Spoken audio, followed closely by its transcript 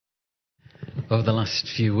Over the last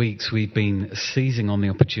few weeks, we've been seizing on the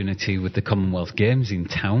opportunity with the Commonwealth Games in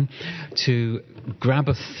town to grab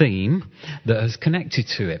a theme that has connected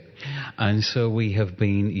to it. And so we have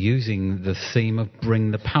been using the theme of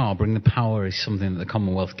Bring the Power. Bring the Power is something that the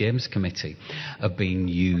Commonwealth Games Committee have been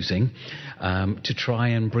using to try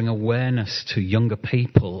and bring awareness to younger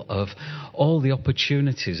people of all the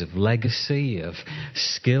opportunities of legacy, of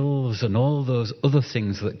skills, and all those other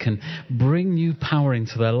things that can bring new power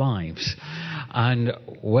into their lives. And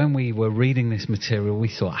when we were reading this material, we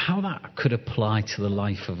thought how that could apply to the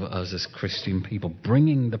life of us as Christian people,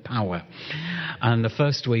 bringing the power. And the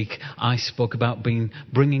first week, I spoke about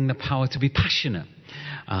bringing the power to be passionate,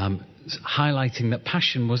 highlighting that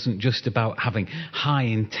passion wasn't just about having high,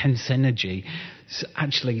 intense energy.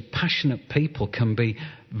 Actually, passionate people can be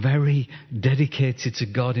very dedicated to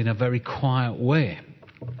God in a very quiet way.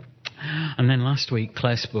 And then last week,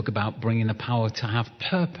 Claire spoke about bringing the power to have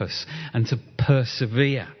purpose and to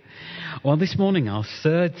persevere. Well, this morning, our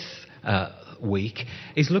third week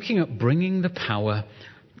is looking at bringing the power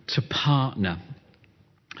to partner.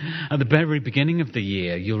 At the very beginning of the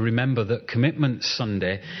year, you'll remember that Commitment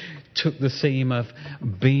Sunday took the theme of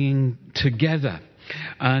being together.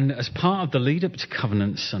 And as part of the lead up to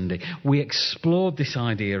Covenant Sunday, we explored this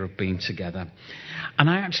idea of being together. And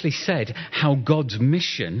I actually said how God's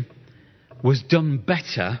mission was done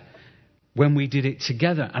better when we did it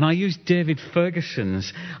together. And I used David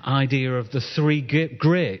Ferguson's idea of the three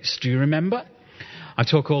greats. Do you remember? I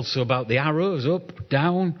talk also about the arrows, up,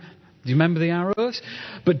 down. Do you remember the arrows?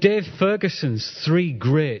 But Dave Ferguson's three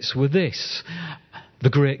greats were this: the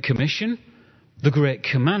Great Commission, the Great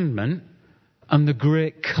Commandment, and the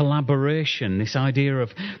Great Collaboration. This idea of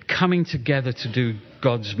coming together to do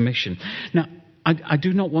God's mission. Now, I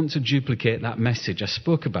do not want to duplicate that message. I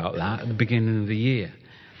spoke about that at the beginning of the year.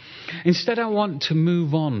 Instead, I want to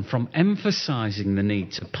move on from emphasizing the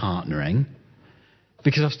need to partnering,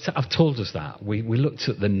 because I've told us that. We looked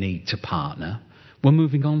at the need to partner. We're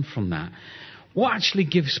moving on from that. What actually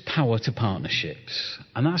gives power to partnerships?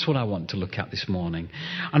 And that's what I want to look at this morning.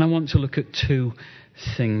 And I want to look at two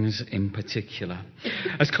things in particular.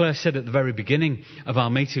 As Claire said at the very beginning of our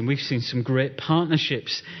meeting, we've seen some great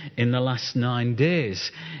partnerships in the last 9 days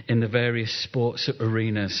in the various sports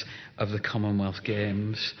arenas of the Commonwealth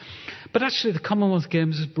Games. But actually, the Commonwealth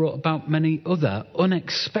Games has brought about many other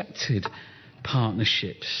unexpected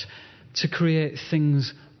partnerships to create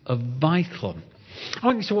things of vital. I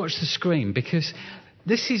want you to watch the screen, because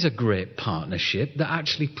this is a great partnership that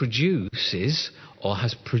actually produces or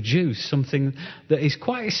has produced something that is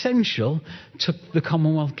quite essential to the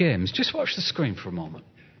Commonwealth Games. Just watch the screen for a moment.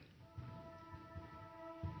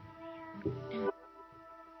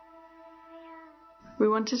 We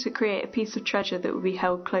wanted to create a piece of treasure that would be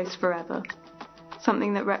held close forever.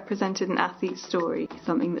 Something that represented an athlete's story,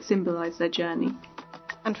 something that symbolised their journey.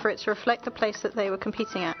 And for it to reflect the place that they were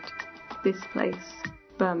competing at. This place,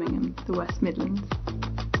 Birmingham, the West Midlands.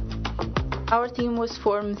 Our team was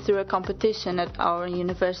formed through a competition at our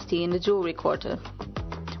university in the jewellery quarter.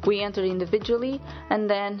 We entered individually, and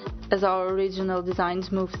then, as our original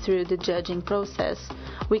designs moved through the judging process,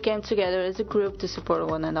 we came together as a group to support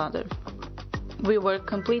one another. We were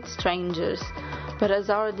complete strangers, but as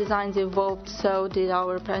our designs evolved, so did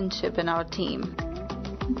our friendship and our team.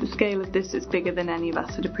 The scale of this is bigger than any of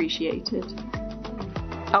us had appreciated.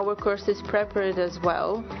 Our course is prepared as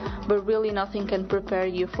well, but really nothing can prepare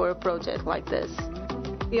you for a project like this.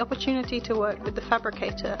 The opportunity to work with the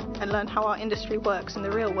fabricator and learn how our industry works in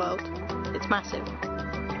the real world, it's massive.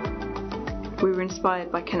 We were inspired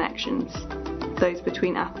by connections, those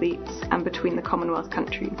between athletes and between the Commonwealth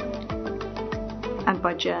countries, and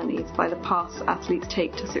by journeys, by the paths athletes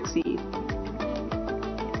take to succeed.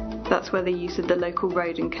 That's where the use of the local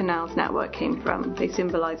road and canals network came from. They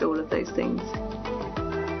symbolise all of those things.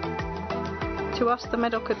 To us, the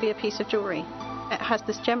medal could be a piece of jewellery. It has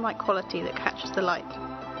this gem-like quality that catches the light.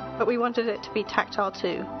 But we wanted it to be tactile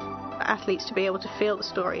too, for athletes to be able to feel the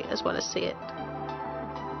story as well as see it.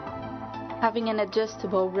 Having an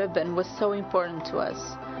adjustable ribbon was so important to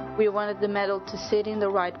us. We wanted the medal to sit in the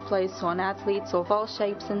right place on athletes of all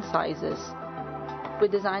shapes and sizes. We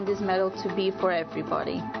designed this medal to be for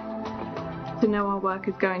everybody. To know our work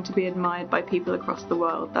is going to be admired by people across the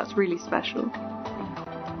world, that's really special.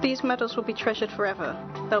 These medals will be treasured forever.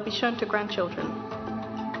 They'll be shown to grandchildren.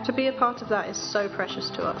 To be a part of that is so precious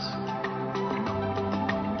to us.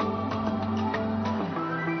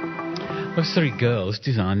 Those three girls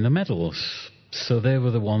designed the medals. So they were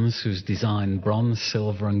the ones who's designed bronze,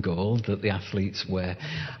 silver and gold that the athletes wear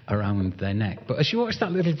around their neck. But as you watch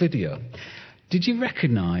that little video, did you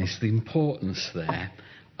recognise the importance there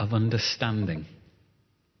of understanding.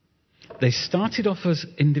 They started off as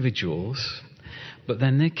individuals, but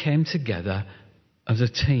then they came together as a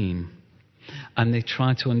team, and they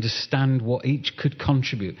tried to understand what each could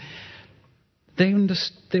contribute. They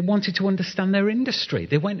wanted to understand their industry.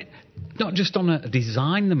 They went not just on a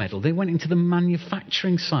design the medal, they went into the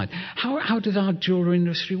manufacturing side. How does our jewellery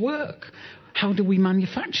industry work? How do we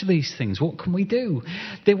manufacture these things? What can we do?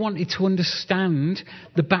 They wanted to understand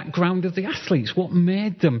the background of the athletes. What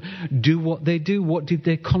made them do what they do? What did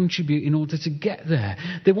they contribute in order to get there?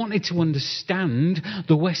 They wanted to understand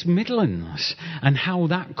the West Midlands and how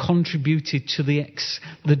that contributed to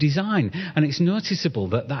the design. And it's noticeable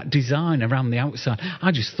that design around the outside,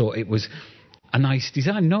 I just thought it was a nice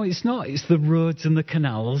design. No, it's not. It's the roads and the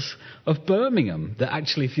canals of Birmingham. That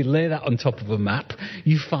actually, if you lay that on top of a map,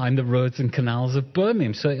 you find the roads and canals of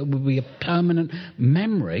Birmingham. So it will be a permanent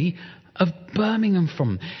memory of Birmingham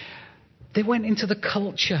from. They went into the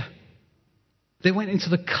culture. They went into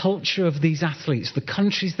the culture of these athletes, the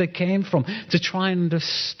countries they came from, to try and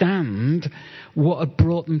understand what had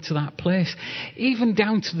brought them to that place. Even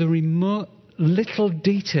down to the remote little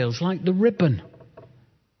details like the ribbon.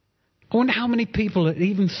 I wonder how many people had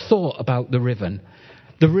even thought about the ribbon.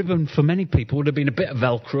 The ribbon, for many people, would have been a bit of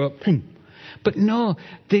Velcro. But no,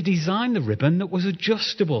 they designed the ribbon that was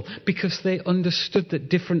adjustable because they understood that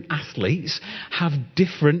different athletes have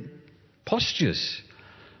different postures.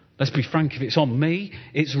 Let's be frank, if it's on me,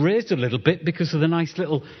 it's raised a little bit because of the nice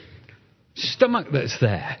little stomach that's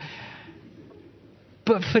there.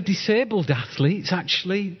 But for disabled athletes,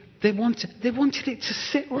 actually, they wanted it to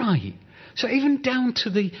sit right. So even down to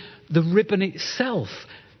the ribbon itself,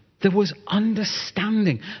 there was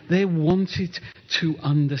understanding. They wanted to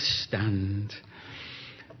understand.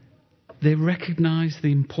 They recognised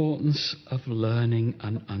the importance of learning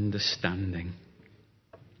and understanding.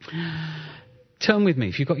 Turn with me,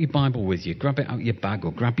 if you've got your Bible with you, grab it out of your bag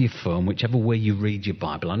or grab your phone, whichever way you read your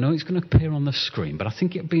Bible. I know it's going to appear on the screen, but I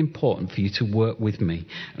think it would be important for you to work with me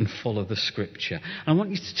and follow the scripture. And I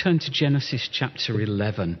want you to turn to Genesis chapter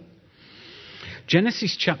 11.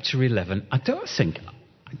 Genesis chapter 11, I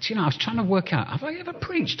was trying to work out, have I ever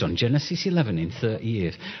preached on Genesis 11 in 30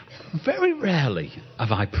 years? Very rarely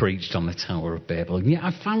have I preached on the Tower of Babel, and yet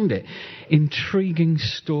I found it intriguing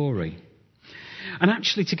story. And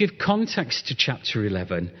actually, to give context to chapter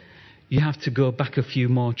 11, you have to go back a few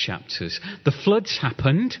more chapters. The floods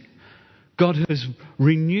happened. God has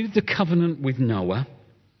renewed the covenant with Noah.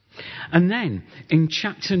 And then, in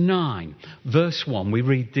chapter 9, verse 1, we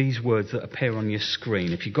read these words that appear on your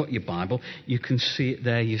screen. If you've got your Bible, you can see it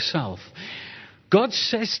there yourself. God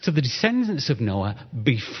says to the descendants of Noah,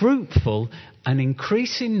 "Be fruitful and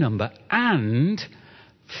increase in number and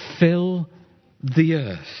fill the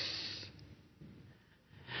earth."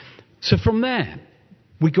 So from there,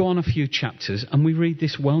 we go on a few chapters and we read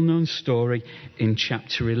this well-known story in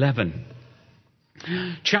chapter 11.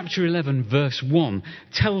 Chapter 11 verse 1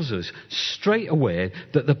 tells us straight away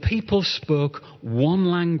that the people spoke one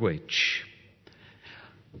language.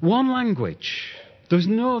 One language. There was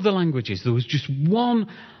no other languages. There was just one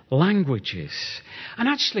languages. And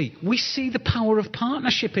actually, we see the power of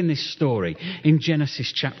partnership in this story in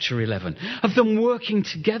Genesis chapter 11. Of them working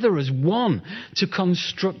together as one to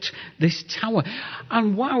construct this tower.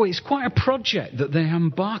 And wow, it's quite a project that they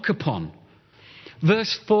embark upon.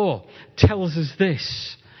 Verse 4 tells us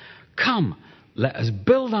this: "Come, let us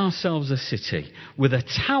build ourselves a city with a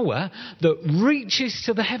tower that reaches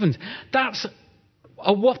to the heavens." That's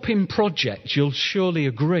a whopping project, you'll surely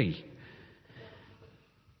agree.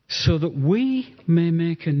 "So that we may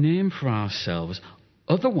make a name for ourselves,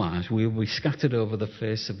 otherwise we will be scattered over the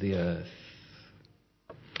face of the earth."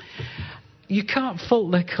 You can't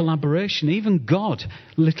fault their collaboration. Even God,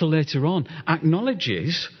 a little later on,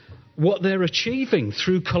 acknowledges what they're achieving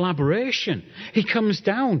through collaboration. He comes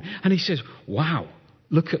down and he says, wow,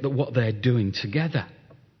 look at what they're doing together.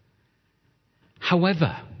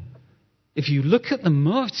 However, if you look at the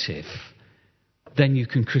motive, then you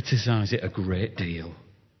can criticize it a great deal.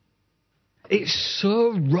 It's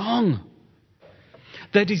so wrong.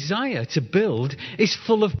 Their desire to build is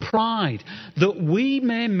full of pride, that we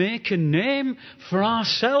may make a name for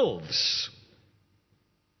ourselves.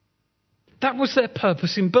 That was their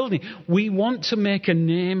purpose in building. We want to make a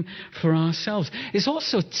name for ourselves. It's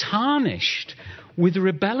also tarnished with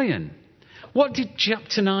rebellion. What did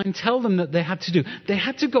chapter 9 tell them that they had to do? They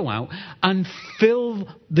had to go out and fill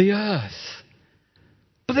the earth.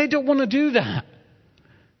 But they don't want to do that.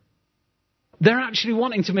 They're actually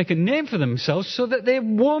wanting to make a name for themselves so that they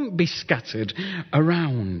won't be scattered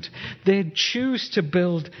around. They choose to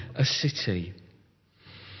build a city.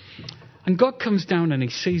 And God comes down and he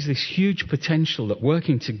sees this huge potential that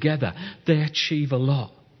working together, they achieve a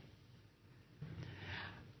lot.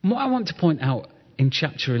 And what I want to point out in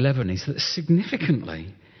chapter 11 is that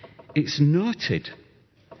significantly, it's noted,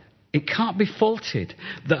 it can't be faulted,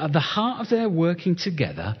 that at the heart of their working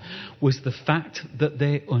together was the fact that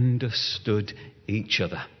they understood each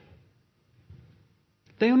other.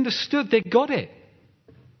 They understood, they got it.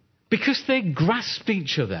 Because they grasped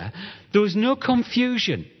each other, there was no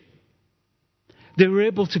confusion. They were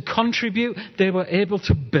able to contribute, they were able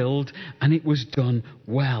to build, and it was done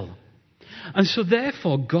well. And so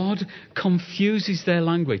therefore, God confuses their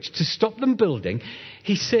language. To stop them building,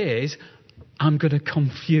 he says, I'm going to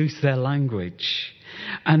confuse their language.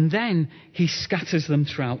 And then he scatters them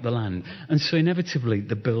throughout the land. And so inevitably,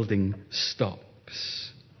 the building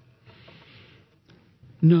stops.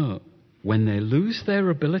 No, when they lose their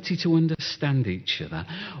ability to understand each other,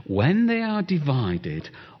 when they are divided,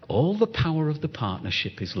 all the power of the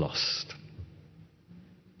partnership is lost.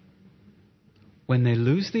 When they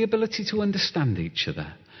lose the ability to understand each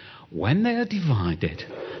other, when they are divided,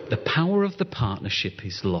 the power of the partnership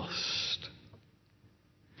is lost.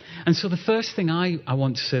 And so the first thing I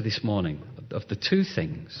want to say this morning, of the two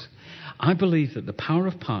things, I believe that the power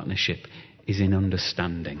of partnership is in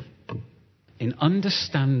understanding. In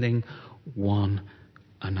understanding one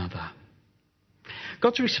another.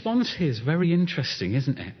 God's response here is very interesting,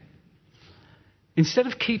 isn't it? Instead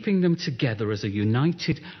of keeping them together as a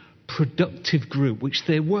united, productive group, which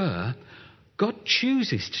they were, God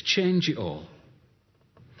chooses to change it all.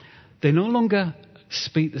 They no longer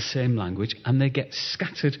speak the same language and they get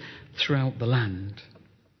scattered throughout the land.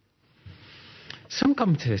 Some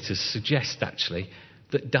commentators suggest actually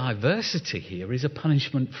that diversity here is a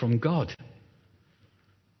punishment from God.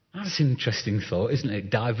 That's an interesting thought, isn't it?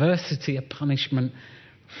 Diversity, a punishment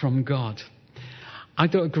from God. I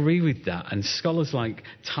don't agree with that, and scholars like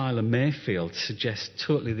Tyler Mayfield suggest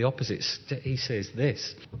totally the opposite. He says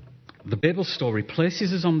this: the Bible story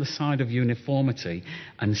places us on the side of uniformity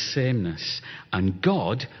and sameness, and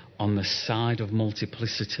God on the side of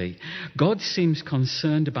multiplicity. God seems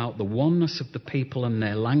concerned about the oneness of the people and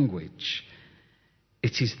their language.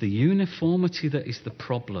 It is the uniformity that is the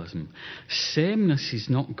problem. Sameness is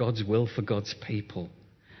not God's will for God's people.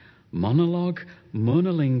 Monologue,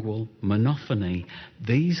 monolingual, monophony,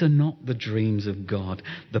 these are not the dreams of God.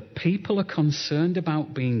 The people are concerned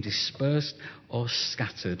about being dispersed or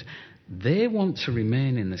scattered. They want to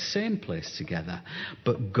remain in the same place together,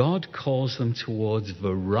 but God calls them towards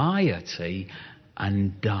variety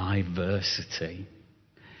and diversity.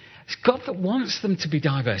 It's God that wants them to be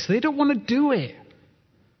diverse. They don't want to do it.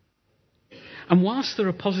 And whilst there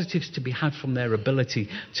are positives to be had from their ability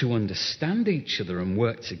to understand each other and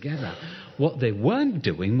work together, what they weren't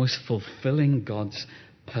doing was fulfilling God's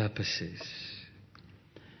purposes.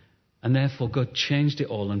 And therefore God changed it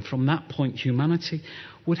all. And from that point, humanity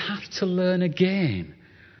would have to learn again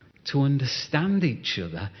to understand each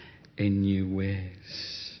other in new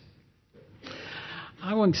ways.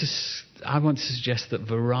 I want to suggest that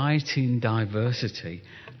variety and diversity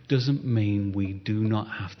doesn't mean we do not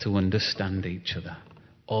have to understand each other,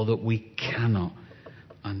 or that we cannot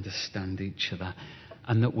understand each other,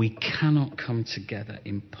 and that we cannot come together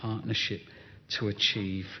in partnership to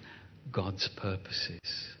achieve God's purposes.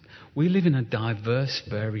 We live in a diverse,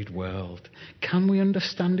 varied world. Can we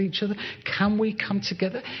understand each other? Can we come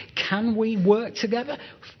together? Can we work together?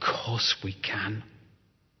 Of course we can.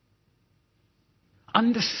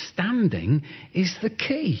 Understanding is the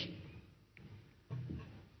key.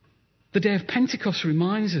 The day of Pentecost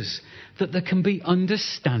reminds us that there can be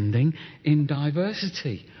understanding in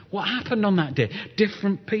diversity. What happened on that day?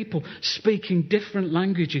 Different people speaking different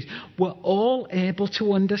languages were all able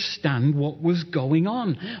to understand what was going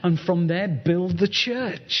on, and from there build the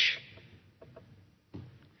church.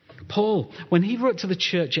 Paul, when he wrote to the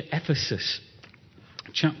church at Ephesus,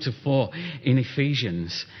 chapter 4 in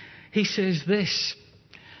Ephesians, he says this: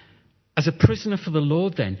 as a prisoner for the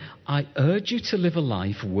Lord, then, I urge you to live a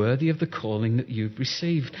life worthy of the calling that you've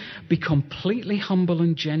received. Be completely humble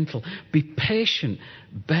and gentle. Be patient,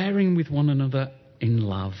 bearing with one another in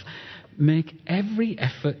love. Make every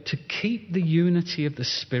effort to keep the unity of the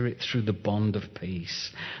Spirit through the bond of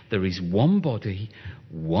peace. There is one body,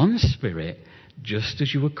 one Spirit, just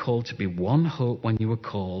as you were called to be one hope when you were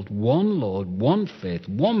called, one Lord, one faith,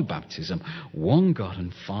 one baptism, one God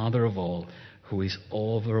and Father of all, who is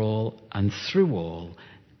over all and through all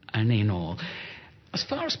and in all. As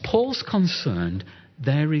far as Paul's concerned,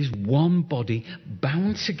 there is one body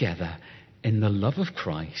bound together in the love of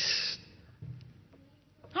Christ.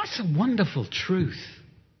 That's a wonderful truth.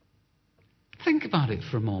 Think about it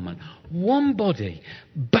for a moment. One body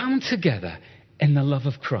bound together in the love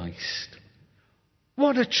of Christ.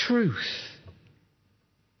 What a truth.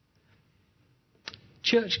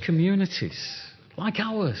 Church communities like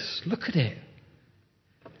ours, look at it.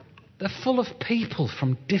 They're full of people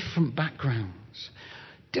from different backgrounds,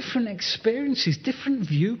 different experiences, different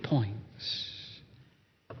viewpoints.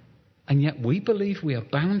 And yet we believe we are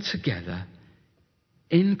bound together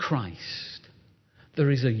in Christ. There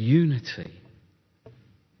is a unity.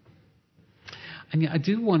 And yet I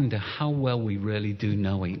do wonder how well we really do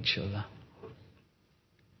know each other.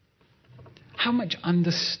 How much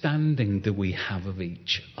understanding do we have of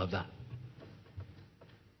each other?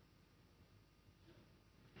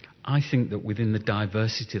 I think that within the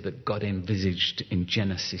diversity that God envisaged in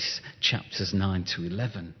Genesis chapters 9 to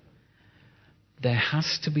 11, there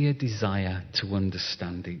has to be a desire to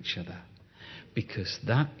understand each other, because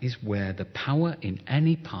that is where the power in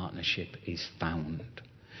any partnership is found.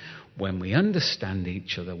 When we understand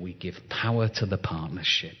each other, we give power to the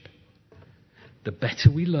partnership. The better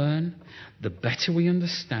we learn, the better we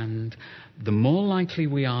understand, the more likely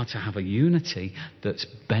we are to have a unity that's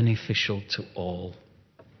beneficial to all.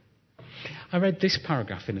 I read this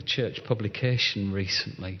paragraph in a church publication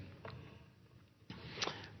recently.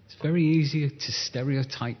 It's very easy to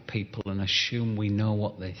stereotype people and assume we know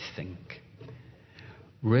what they think.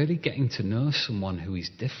 Really getting to know someone who is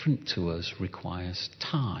different to us requires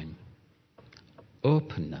time,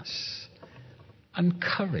 openness, and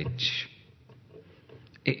courage.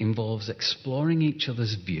 It involves exploring each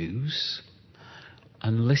other's views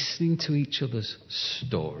and listening to each other's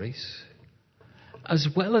stories, as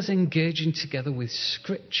well as engaging together with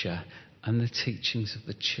Scripture and the teachings of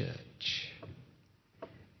the church.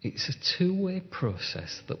 It's a two-way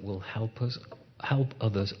process that will help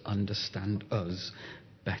others understand us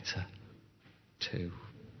better too.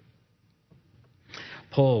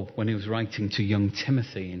 Paul, when he was writing to young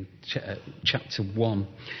Timothy in chapter 1,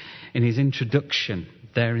 in his introduction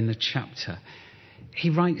there in the chapter, he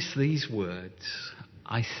writes these words: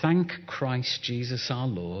 I thank Christ Jesus our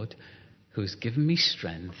Lord, who has given me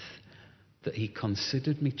strength, that he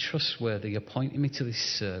considered me trustworthy, appointing me to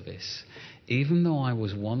this service, even though I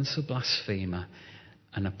was once a blasphemer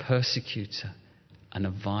and a persecutor and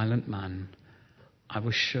a violent man. I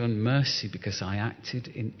was shown mercy because I acted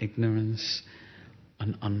in ignorance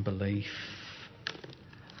and unbelief.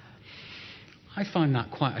 I find that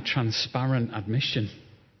quite a transparent admission.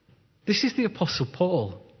 This is the Apostle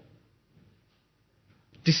Paul.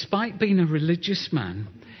 Despite being a religious man,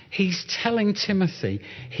 he's telling Timothy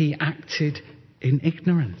he acted in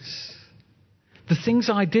ignorance. The things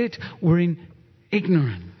I did were in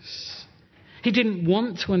ignorance. He didn't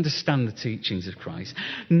want to understand the teachings of Christ,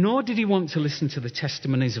 nor did he want to listen to the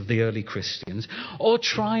testimonies of the early Christians or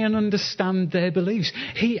try and understand their beliefs.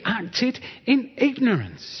 He acted in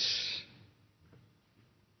ignorance.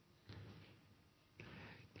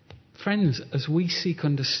 Friends, as we seek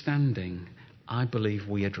understanding, I believe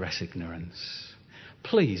we address ignorance.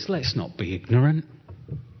 Please, let's not be ignorant.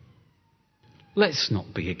 Let's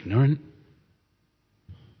not be ignorant.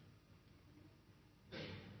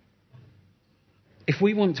 If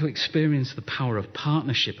we want to experience the power of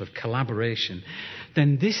partnership, of collaboration,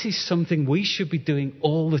 then this is something we should be doing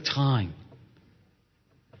all the time.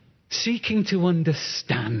 Seeking to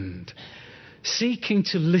understand. Seeking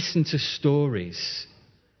to listen to stories.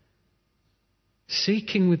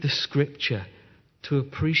 Seeking with the Scripture to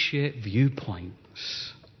appreciate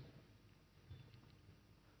viewpoints.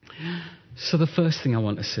 So the first thing I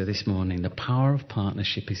want to say this morning, the power of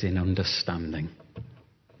partnership is in understanding.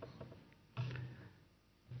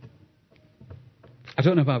 I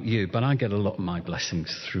don't know about you, but I get a lot of my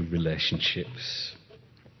blessings through relationships.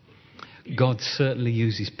 God certainly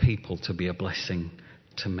uses people to be a blessing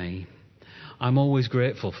to me. I'm always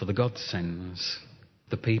grateful for the godsends,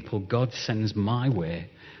 the people God sends my way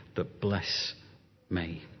that bless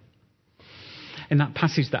me. In that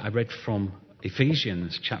passage that I read from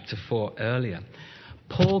Ephesians chapter 4 earlier,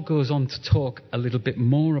 Paul goes on to talk a little bit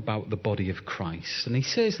more about the body of Christ. And he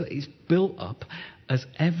says that it's built up as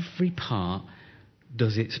every part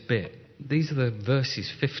does its bit. These are the verses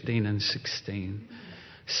 15 and 16.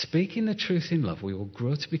 Speaking the truth in love, we will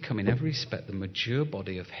grow to become in every respect the mature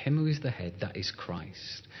body of him who is the head, that is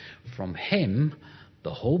Christ. From him,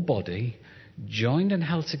 the whole body, joined and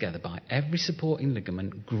held together by every supporting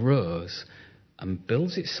ligament, grows and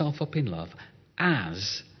builds itself up in love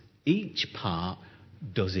as each part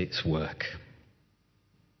does its work.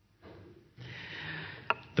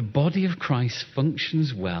 The body of Christ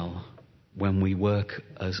functions well when we work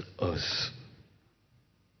as us.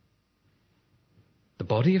 The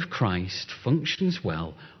body of Christ functions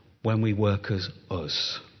well when we work as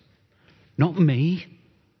us. Not me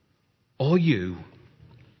or you.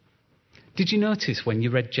 Did you notice when you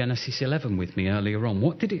read Genesis 11 with me earlier on?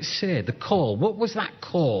 What did it say? The call. What was that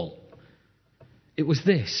call? It was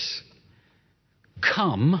this.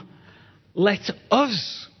 Come, let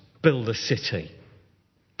us build a city.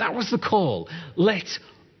 That was the call. Let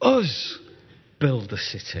us build a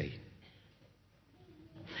city.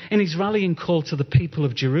 In his rallying call to the people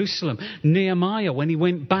of Jerusalem, Nehemiah, when he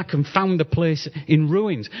went back and found a place in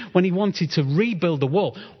ruins, when he wanted to rebuild the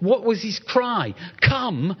wall, what was his cry?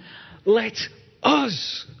 Come, let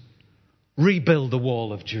us rebuild the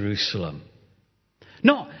wall of Jerusalem.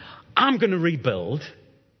 Not, I'm going to rebuild.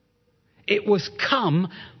 It was, come,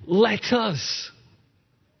 let us.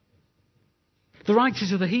 The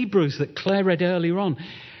writers of the Hebrews that Claire read earlier on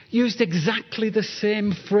used exactly the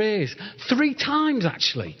same phrase. 3 times,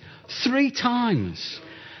 actually. 3 times.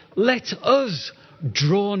 Let us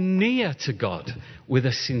draw near to God with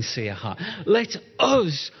a sincere heart. Let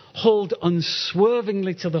us hold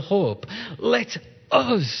unswervingly to the hope. Let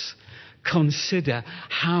us consider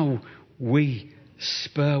how we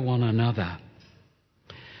spur one another.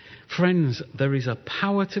 Friends, there is a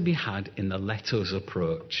power to be had in the let us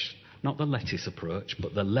approach. Not the lettuce approach,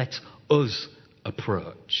 but the let us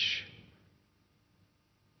approach.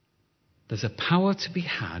 There's a power to be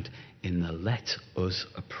had in the let us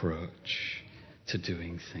approach to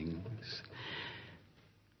doing things.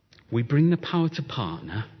 We bring the power to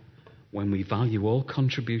partner when we value all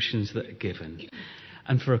contributions that are given.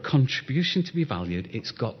 And for a contribution to be valued, it's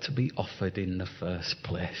got to be offered in the first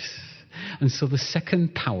place. And so the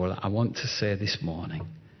second power that I want to say this morning,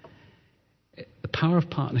 the power of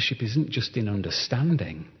partnership isn't just in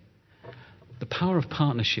understanding. The power of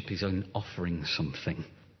partnership is in offering something.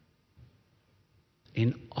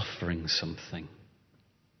 In offering something.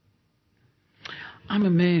 I'm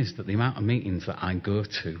amazed at the amount of meetings that I go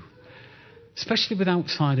to, especially with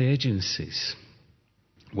outside agencies,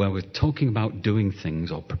 where we're talking about doing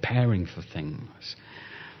things or preparing for things.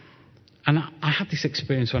 And I had this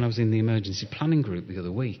experience when I was in the emergency planning group the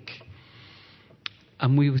other week.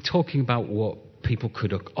 And we were talking about what people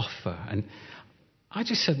could offer. And I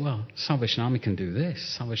just said, well, Salvation Army can do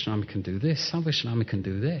this. Salvation Army can do this. Salvation Army can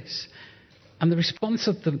do this. And the response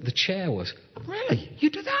of the chair was, really? You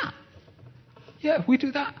do that? Yeah, we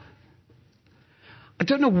do that. I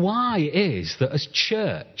don't know why it is that as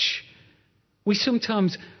church, we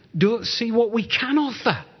sometimes don't see what we can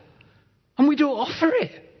offer. And we don't offer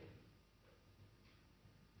it.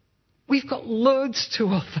 We've got loads to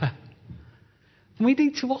offer. And we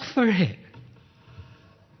need to offer it.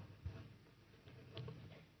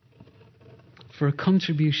 For a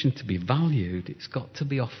contribution to be valued, it's got to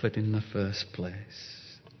be offered in the first place.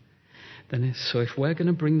 So if we're going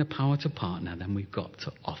to bring the power to partner, then we've got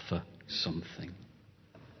to offer something.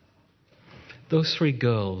 Those 3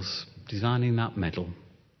 girls designing that medal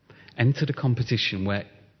entered a competition where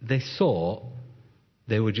they thought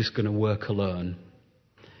they were just going to work alone.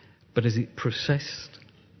 But as it processed,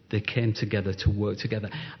 they came together to work together.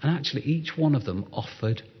 And actually, each one of them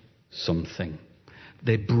offered something.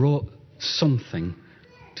 They brought something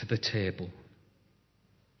to the table.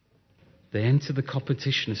 They entered the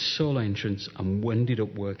competition as solo entrants and ended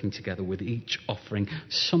up working together with each offering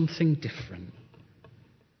something different.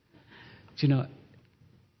 Do you know,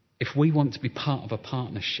 if we want to be part of a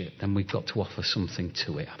partnership, then we've got to offer something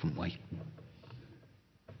to it, haven't we?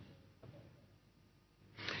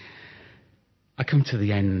 I come to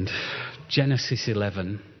the end. Genesis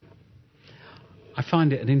 11. I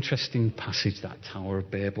find it an interesting passage, that Tower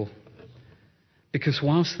of Babel. Because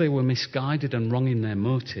whilst they were misguided and wrong in their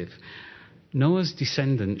motive, Noah's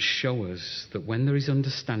descendants show us that when there is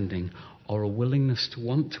understanding or a willingness to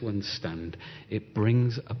want to understand, it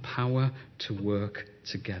brings a power to work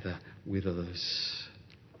together with others.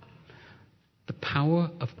 The power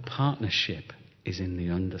of partnership is in the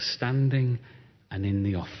understanding and in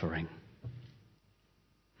the offering.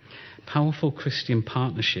 Powerful Christian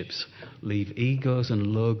partnerships leave egos and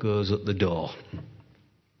logos at the door.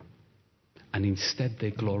 And instead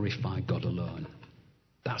they glorify God alone.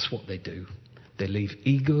 That's what they do. They leave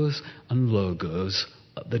egos and logos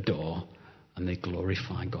at the door and they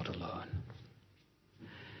glorify God alone.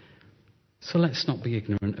 So let's not be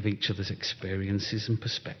ignorant of each other's experiences and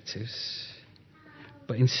perspectives.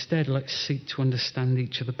 But instead let's seek to understand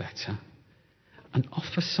each other better and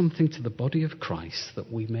offer something to the body of Christ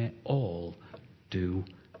that we may all do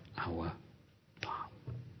our part.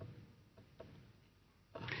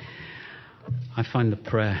 I find the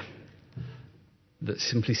prayer that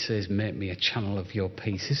simply says, make me a channel of your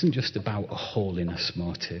peace, isn't just about a holiness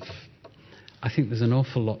motive. I think there's an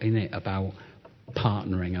awful lot in it about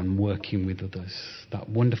partnering and working with others. That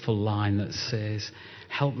wonderful line that says,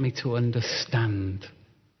 help me to understand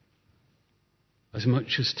as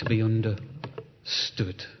much as to be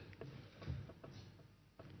understood.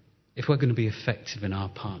 If we're going to be effective in our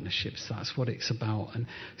partnerships, that's what it's about. And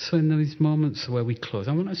so in those moments where we close,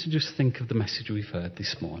 I want us to just think of the message we've heard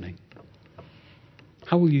this morning.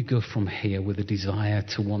 How will you go from here with a desire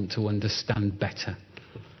to want to understand better?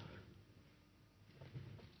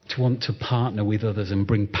 To want to partner with others and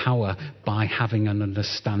bring power by having an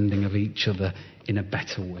understanding of each other in a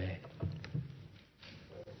better way?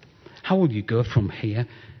 How will you go from here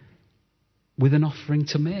with an offering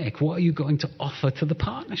to make? What are you going to offer to the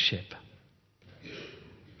partnership?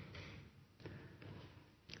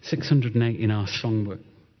 608 in our songbook.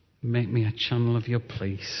 Make me a channel of your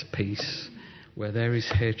peace. Where there is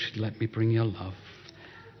hatred, let me bring your love.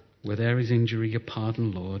 Where there is injury, your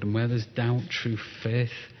pardon, Lord. And where there's doubt, true faith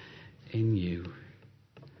in you.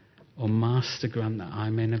 O Master, grant that I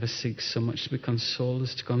may never seek so much to be consoled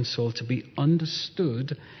as to console, to be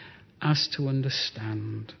understood as to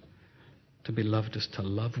understand, to be loved as to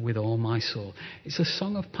love with all my soul. It's a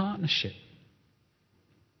song of partnership.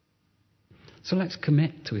 So let's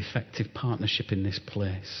commit to effective partnership in this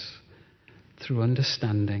place through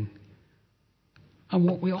understanding and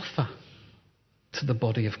what we offer to the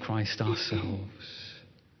body of Christ ourselves.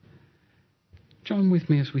 Join with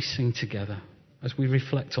me as we sing together, as we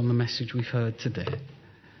reflect on the message we've heard today.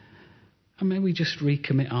 And may we just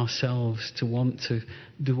recommit ourselves to want to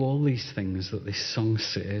do all these things that this song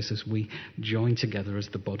says as we join together as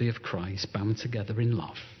the body of Christ, bound together in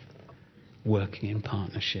love, working in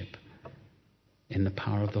partnership in the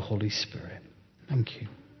power of the Holy Spirit. Thank you.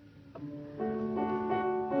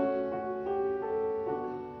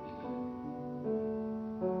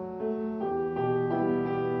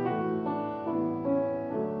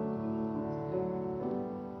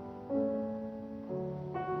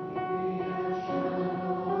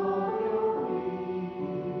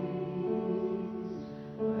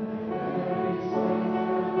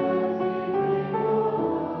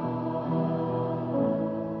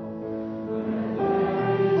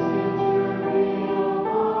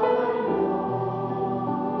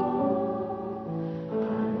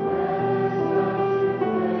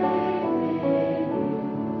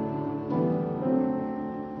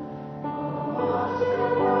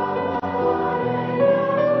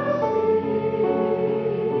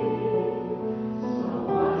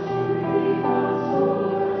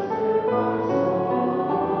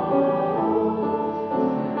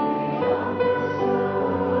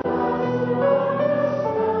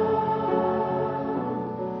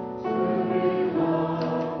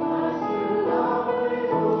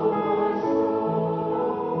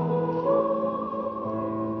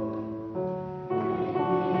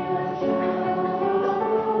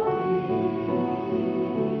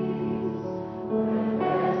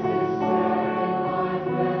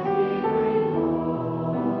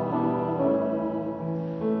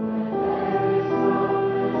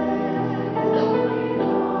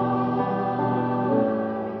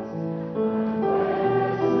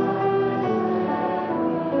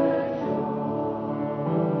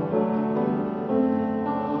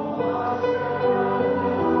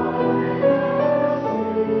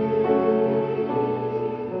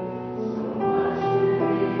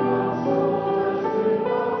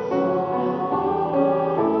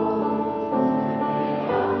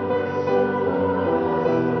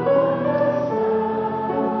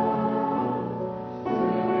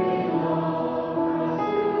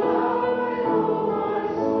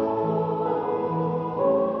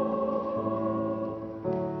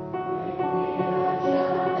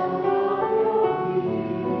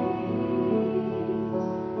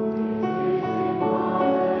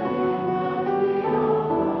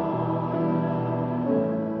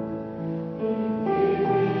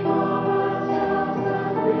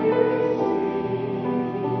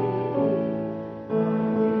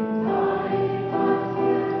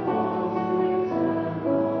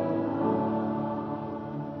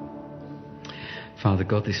 Father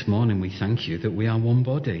God, this morning we thank you that we are one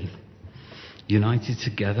body, united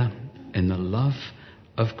together in the love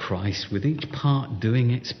of Christ, with each part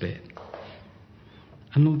doing its bit.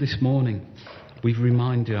 And Lord, this morning we've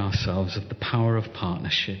reminded ourselves of the power of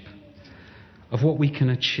partnership, of what we can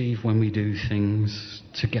achieve when we do things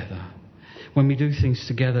together, when we do things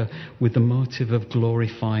together with the motive of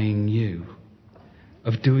glorifying you,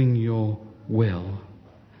 of doing your will.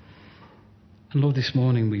 And Lord, this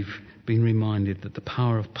morning we've been reminded that the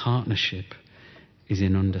power of partnership is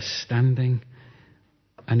in understanding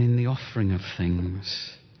and in the offering of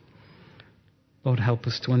things. Lord, help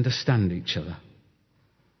us to understand each other.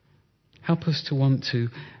 Help us to want to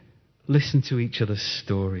listen to each other's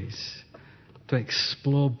stories, to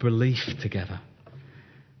explore belief together,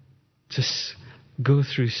 to go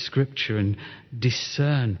through Scripture and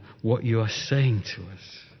discern what you are saying to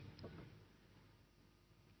us.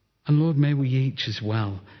 And Lord, may we each as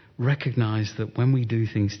well recognise that when we do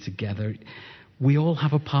things together, we all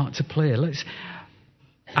have a part to play. Let's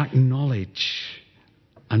acknowledge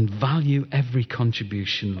and value every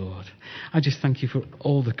contribution, Lord. I just thank you for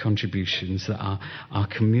all the contributions that our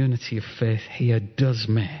community of faith here does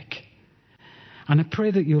make. And I pray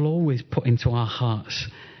that you'll always put into our hearts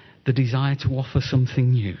the desire to offer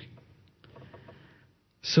something new,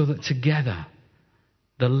 so that together,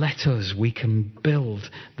 let us, we can build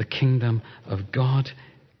the kingdom of God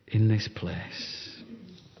in this place.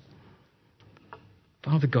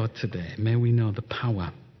 Father God, today, may we know the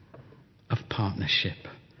power of partnership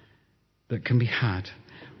that can be had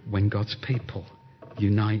when God's people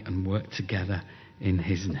unite and work together in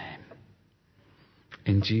his name.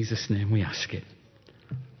 In Jesus' name we ask it.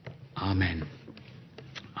 Amen.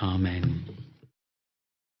 Amen.